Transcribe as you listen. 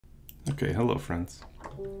Okay, hello friends.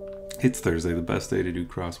 It's Thursday, the best day to do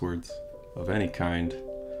crosswords of any kind,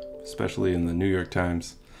 especially in the New York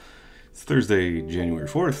Times. It's Thursday, January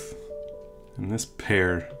 4th, and this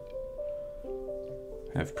pair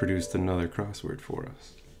have produced another crossword for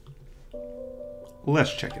us.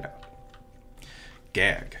 Let's check it out.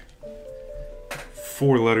 Gag.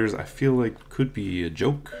 4 letters I feel like could be a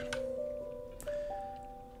joke.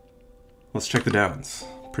 Let's check the downs.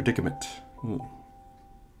 Predicament. Ooh.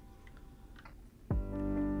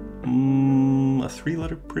 A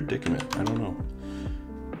 3-letter predicament. I don't know.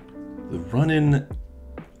 The run-in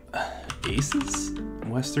Aces?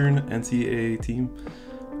 Western NCAA team?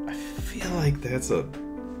 I feel like that's a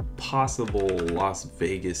possible Las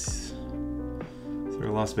Vegas. Is there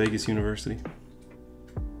a Las Vegas University?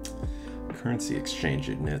 Currency exchange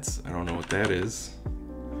at NYT. I don't know what that is.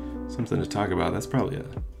 Something to talk about. That's probably a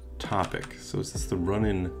topic. So is this the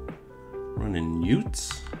run-in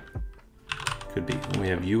Utes? Could be. And we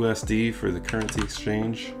have USD for the currency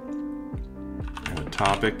exchange. And a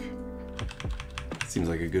topic. Seems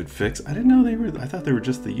like a good fix. I didn't know they were. I thought they were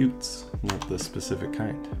just the Utes, not the specific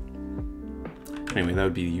kind. Anyway, that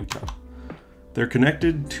would be Utah. They're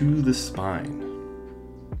connected to the spine.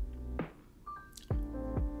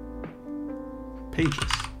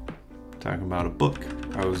 Pages. Talking about a book.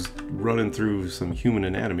 I was running through some human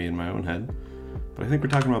anatomy in my own head, but I think we're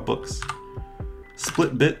talking about books.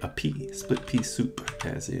 Split bit, a pea. Split pea soup,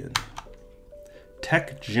 as in.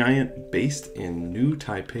 Tech giant based in New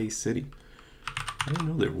Taipei City. I didn't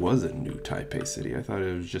know there was a New Taipei City. I thought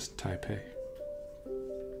it was just Taipei.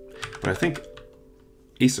 But I think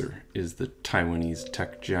Acer is the Taiwanese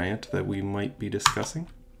tech giant that we might be discussing.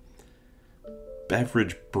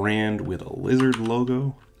 Beverage brand with a lizard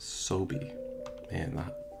logo. Sobe. Man,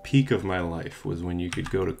 the peak of my life was when you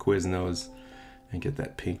could go to Quiznos and get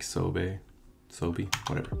that pink Sobe,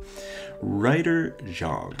 whatever. Writer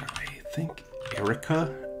Zhang. I think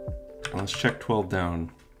Erica. Let's check 12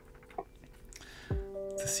 down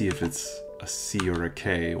to see if it's a C or a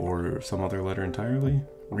K or some other letter entirely.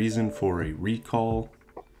 Reason for a recall.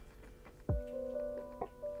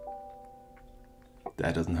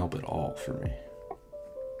 That doesn't help at all for me.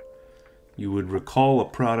 You would recall a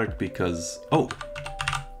product because... Oh!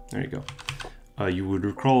 There you go. You would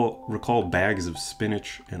recall bags of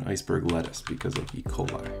spinach and iceberg lettuce because of E.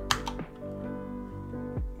 coli.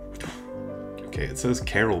 Okay, it says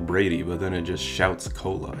Carol Brady, but then it just shouts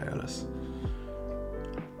cola at us.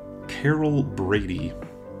 Carol Brady.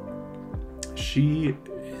 She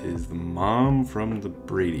is the mom from the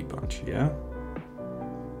Brady Bunch, yeah?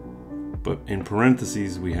 But in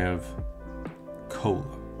parentheses, we have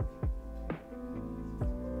cola.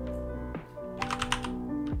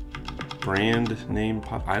 Brand name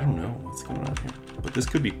pop. I don't know what's going on here, but this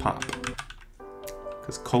could be pop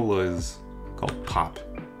because cola is called pop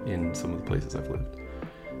in some of the places I've lived.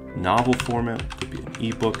 Novel format could be an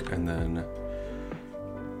ebook, and then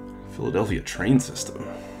Philadelphia train system.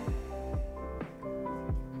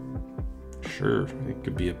 Sure, it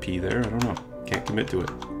could be a P there. I don't know. Can't commit to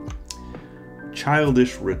it.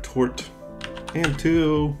 Childish retort. And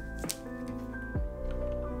 2.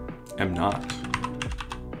 Am not.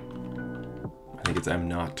 I think it's am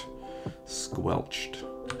not. Squelched.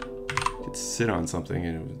 You could sit on something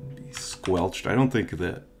and it would be squelched. I don't think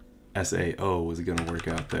that SAO was going to work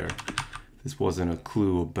out there. This wasn't a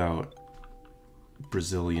clue about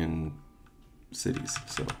Brazilian cities,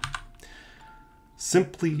 so.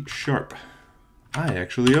 Simply sharp. I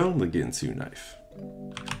actually own the Ginsu knife.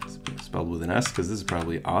 It's spelled with an S because this is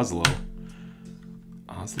probably Oslo.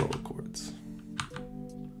 Oslo Accords.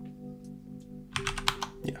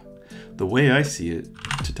 Yeah. The way I see it,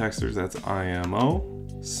 to texters, that's IMO,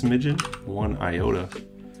 smidgen, 1 iota.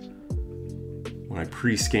 When I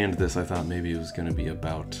pre-scanned this, I thought maybe it was going to be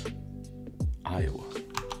about Iowa.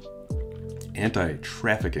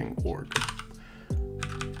 Anti-trafficking org.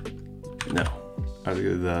 No.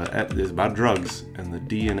 It's about drugs, and the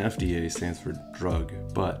D in FDA stands for drug,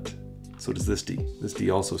 but so does this D. This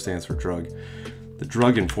D also stands for drug. The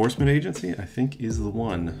Drug Enforcement Agency, I think, is the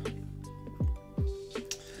one.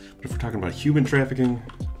 But if we're talking about human trafficking,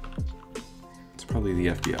 it's probably the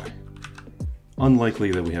FBI.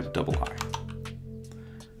 Unlikely that we have double I.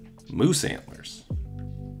 Moose antlers.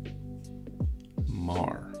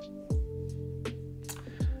 Mar.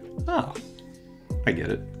 Ah, I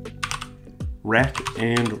get it. Rack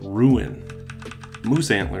and ruin.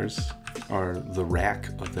 Moose antlers are the rack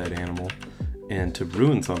of that animal, and to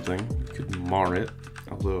ruin something, you could mar it,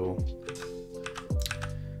 although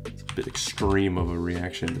it's a bit extreme of a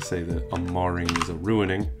reaction to say that a marring is a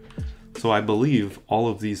ruining. So I believe all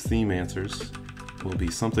of these theme answers will be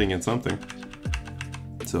something and something.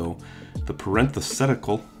 So the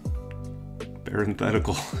parenthetical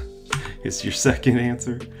is your second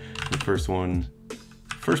answer. The first one,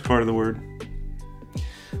 first part of the word.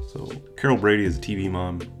 So Carol Brady is a TV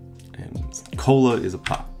mom, and cola is a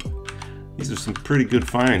pop. These are some pretty good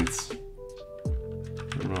finds.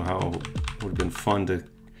 I don't know how it would have been fun to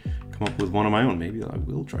come up with one of my own. Maybe I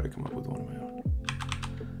will try to come up with one of my own.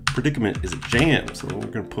 Predicament is a jam, so we're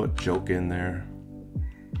gonna put joke in there.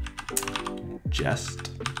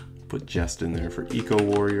 Jest. Put jest in there for Eco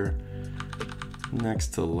Warrior.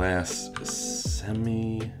 Next to last,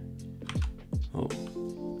 semi-final?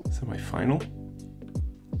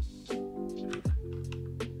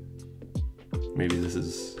 Maybe this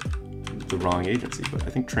is the wrong agency, but I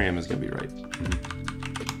think tram is gonna be right.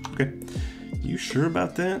 Okay, you sure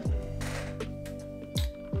about that?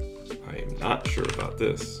 I am not sure about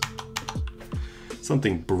this.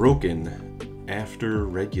 Something broken after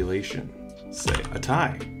regulation. Say a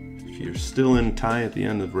tie. If you're still in tie at the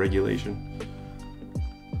end of regulation,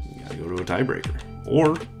 you gotta go to a tiebreaker.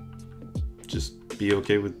 Or just be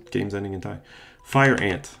okay with games ending in tie. Fire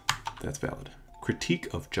ant. That's valid. Critique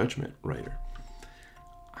of judgment writer.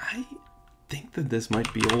 I think that this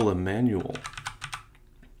might be old Emmanuel.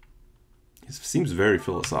 It seems very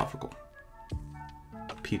philosophical.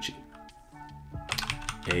 Peachy.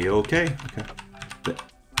 A-OK. Okay. The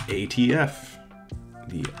ATF.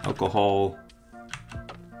 The Alcohol,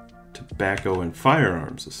 Tobacco, and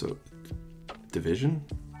Firearms Division.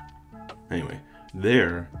 Anyway,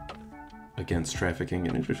 they're against trafficking,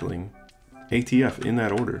 and interestingly, ATF in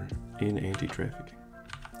that order in anti-trafficking.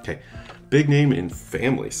 Okay, big name in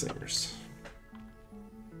family singers.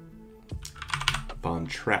 Von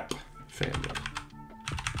Trapp family.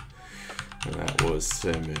 And that was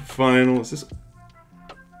semi-final. Is this,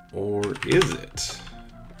 or is it?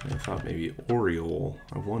 I thought maybe Oriole.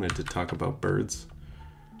 I wanted to talk about birds.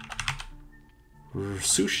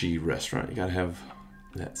 Sushi restaurant. You gotta have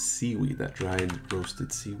that seaweed, that dried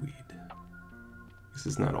roasted seaweed. This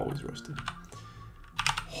is not always roasted.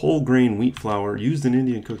 Whole grain wheat flour used in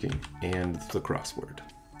Indian cooking. And the crossword.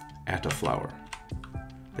 Atta flour.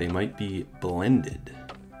 They might be blended.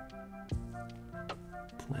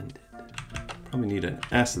 Blended. Probably need an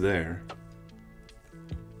S there.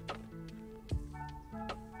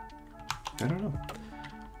 I don't know.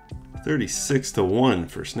 36-1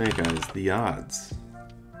 for Snake Eyes, the odds.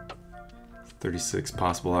 36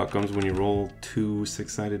 possible outcomes when you roll 2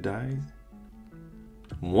 6-sided dice.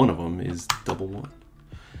 One of them is double 1.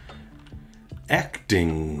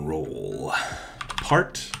 Acting role.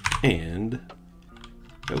 Part and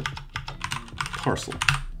parcel.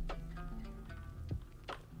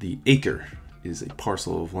 The acre is a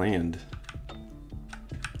parcel of land.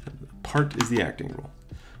 Part is the acting role.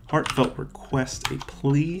 Heartfelt request, a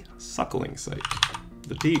plea, suckling site.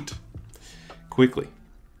 The teat. Quickly.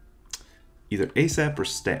 Either ASAP or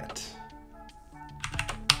stat.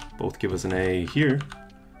 Both give us an A here.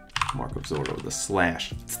 Mark of Zorro, the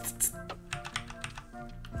slash.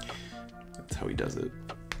 That's how he does it.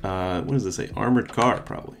 What does this say? Armored car,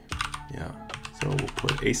 probably. Yeah. So we'll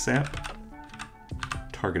put ASAP.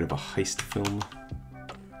 Target of a heist film.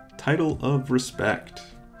 Title of respect.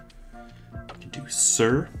 You can do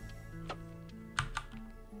Sir.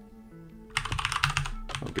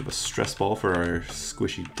 I'll give a stress ball for our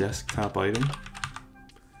squishy desktop item.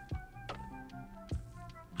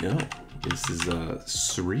 No, this is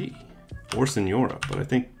Sri or Senora, but I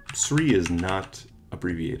think Sri is not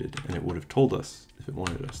abbreviated, and it would have told us if it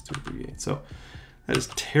wanted us to abbreviate. So that is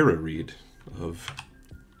Tara Reid of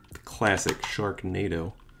the classic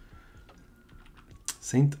Sharknado.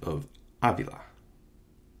 Saint of Avila.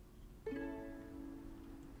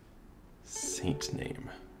 Saint name.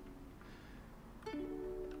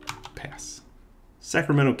 Pass.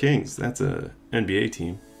 Sacramento Kings. That's a NBA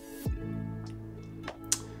team.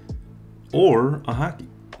 Or a hockey.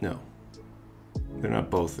 No. They're not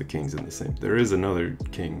both the Kings in the same. There is another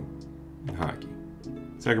king in hockey.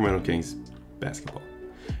 Sacramento Kings basketball.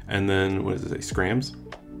 And then, what does it say? Scrams?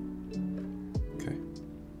 Okay.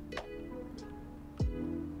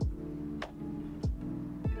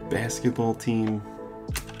 Basketball team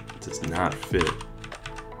does not fit.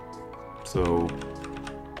 So,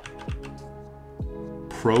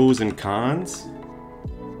 pros and cons?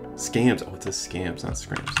 Scams. Oh, it says scams, not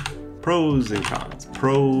scrams. Pros and cons.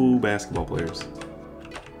 Pro basketball players.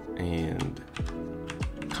 And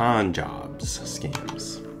con jobs.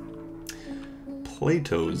 Scams.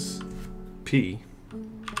 Plato's P.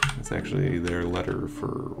 That's actually their letter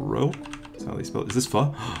for row. That's how they spell it. Is this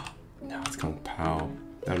pho? No, it's Kung Pao.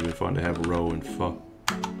 That would have been fun to have row and pho.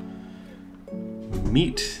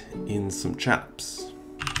 meat in some chops.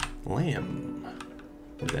 Lamb.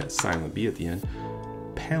 With that silent B at the end.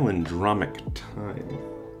 Palindromic time.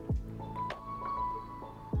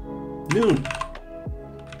 Noon.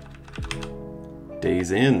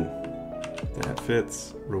 Days in. That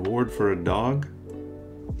fits. Reward for a dog.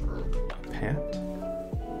 A pat.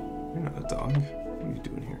 You're not a dog. What are you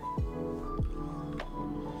doing here?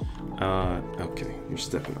 Okay. You're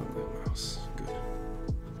stepping on that mouse. Good.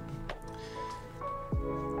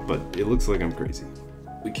 But it looks like I'm crazy.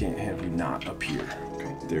 We can't have you not up here.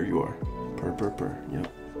 Okay, there you are. Purr, purr, purr.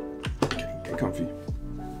 Yep. Okay, get comfy.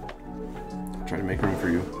 I'll try to make room for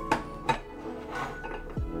you.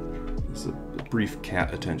 This is a brief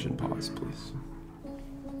cat attention pause, please.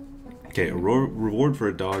 Okay, a reward for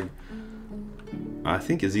a dog, I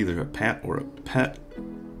think, is either a pat or a pet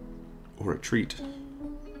or a treat.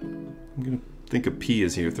 I'm gonna think a P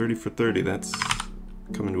is here. 30 for 30. That's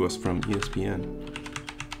coming to us from ESPN.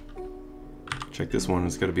 Check this one.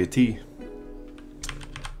 It's got to be a T.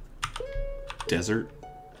 Desert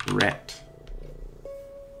rat.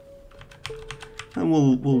 And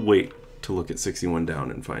we'll wait to look at 61 down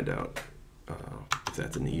and find out if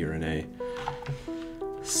that's an E or an A.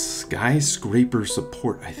 Skyscraper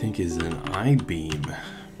support, I think, is an I-beam.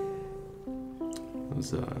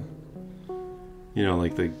 Those, you know,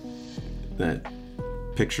 like that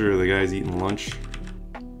picture of the guys eating lunch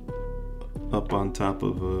up on top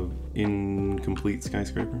of a incomplete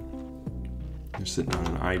skyscraper. They're sitting on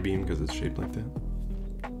an I-beam because it's shaped like that.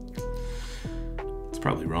 It's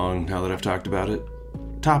probably wrong now that I've talked about it.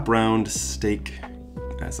 Top round steak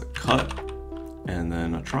as a cut, and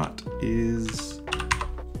then a trot is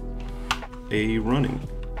a running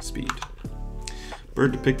speed.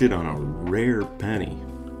 Bird depicted on a rare penny.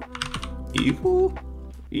 Eagle?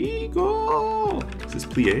 Eagle! Is this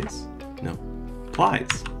plies? No.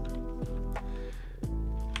 Plies.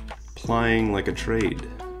 Plying like a trade,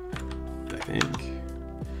 I think.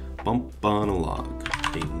 Bump on a log.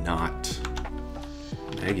 A knot.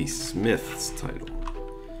 Maggie Smith's title.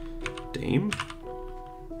 Dame?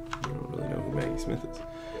 I don't really know who Maggie Smith is.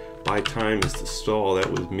 Buy time is to stall. That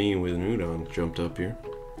was me with Udon jumped up here.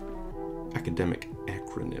 Academic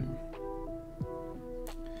acronym.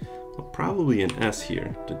 Well, probably an S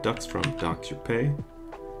here. Deducts from docs your pay.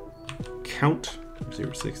 Count 0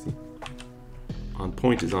 to 60. On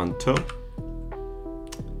point is on toe.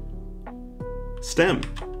 STEM.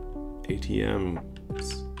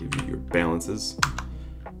 ATMs give you your balances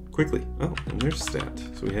quickly. Oh, and there's stat.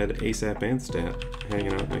 So we had ASAP and stat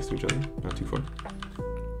hanging out next to each other. Not too far.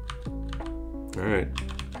 Alright.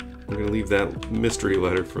 I'm going to leave that mystery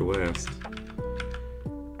letter for last.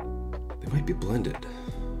 They might be blended.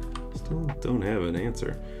 Still don't have an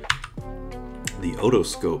answer. The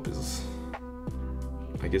otoscope is...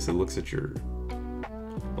 I guess it looks at your...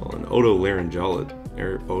 Well, an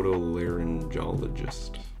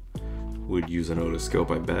otolaryngologist would use an otoscope,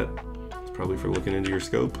 I bet. It's probably for looking into your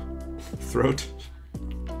scope. Throat.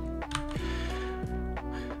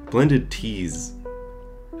 Blended teas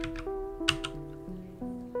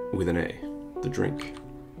with an A, the drink.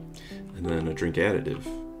 And then a drink additive.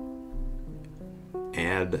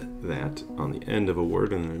 Add that on the end of a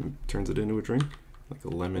word and then it turns it into a drink. Like a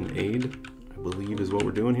lemonade, I believe is what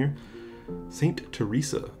we're doing here. Saint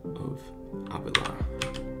Teresa of Avila.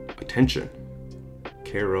 Attention.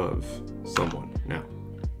 Care of someone. Now,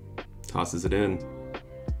 tosses it in.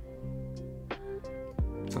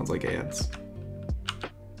 Sounds like ads.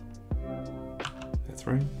 That's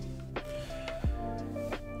right.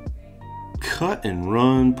 Cut and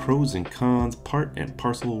run, pros and cons, part and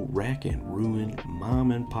parcel, rack and ruin,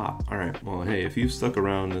 mom and pop. Alright, well, hey, if you've stuck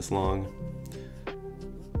around this long,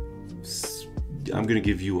 I'm going to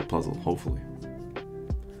give you a puzzle, hopefully.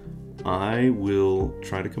 I will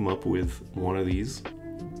try to come up with one of these,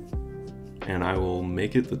 and I will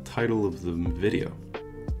make it the title of the video.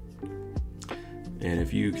 And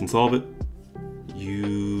if you can solve it,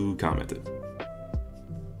 you comment it.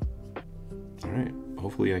 Alright,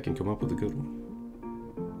 hopefully I can come up with a good one.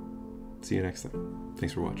 See you next time.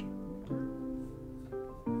 Thanks for watching.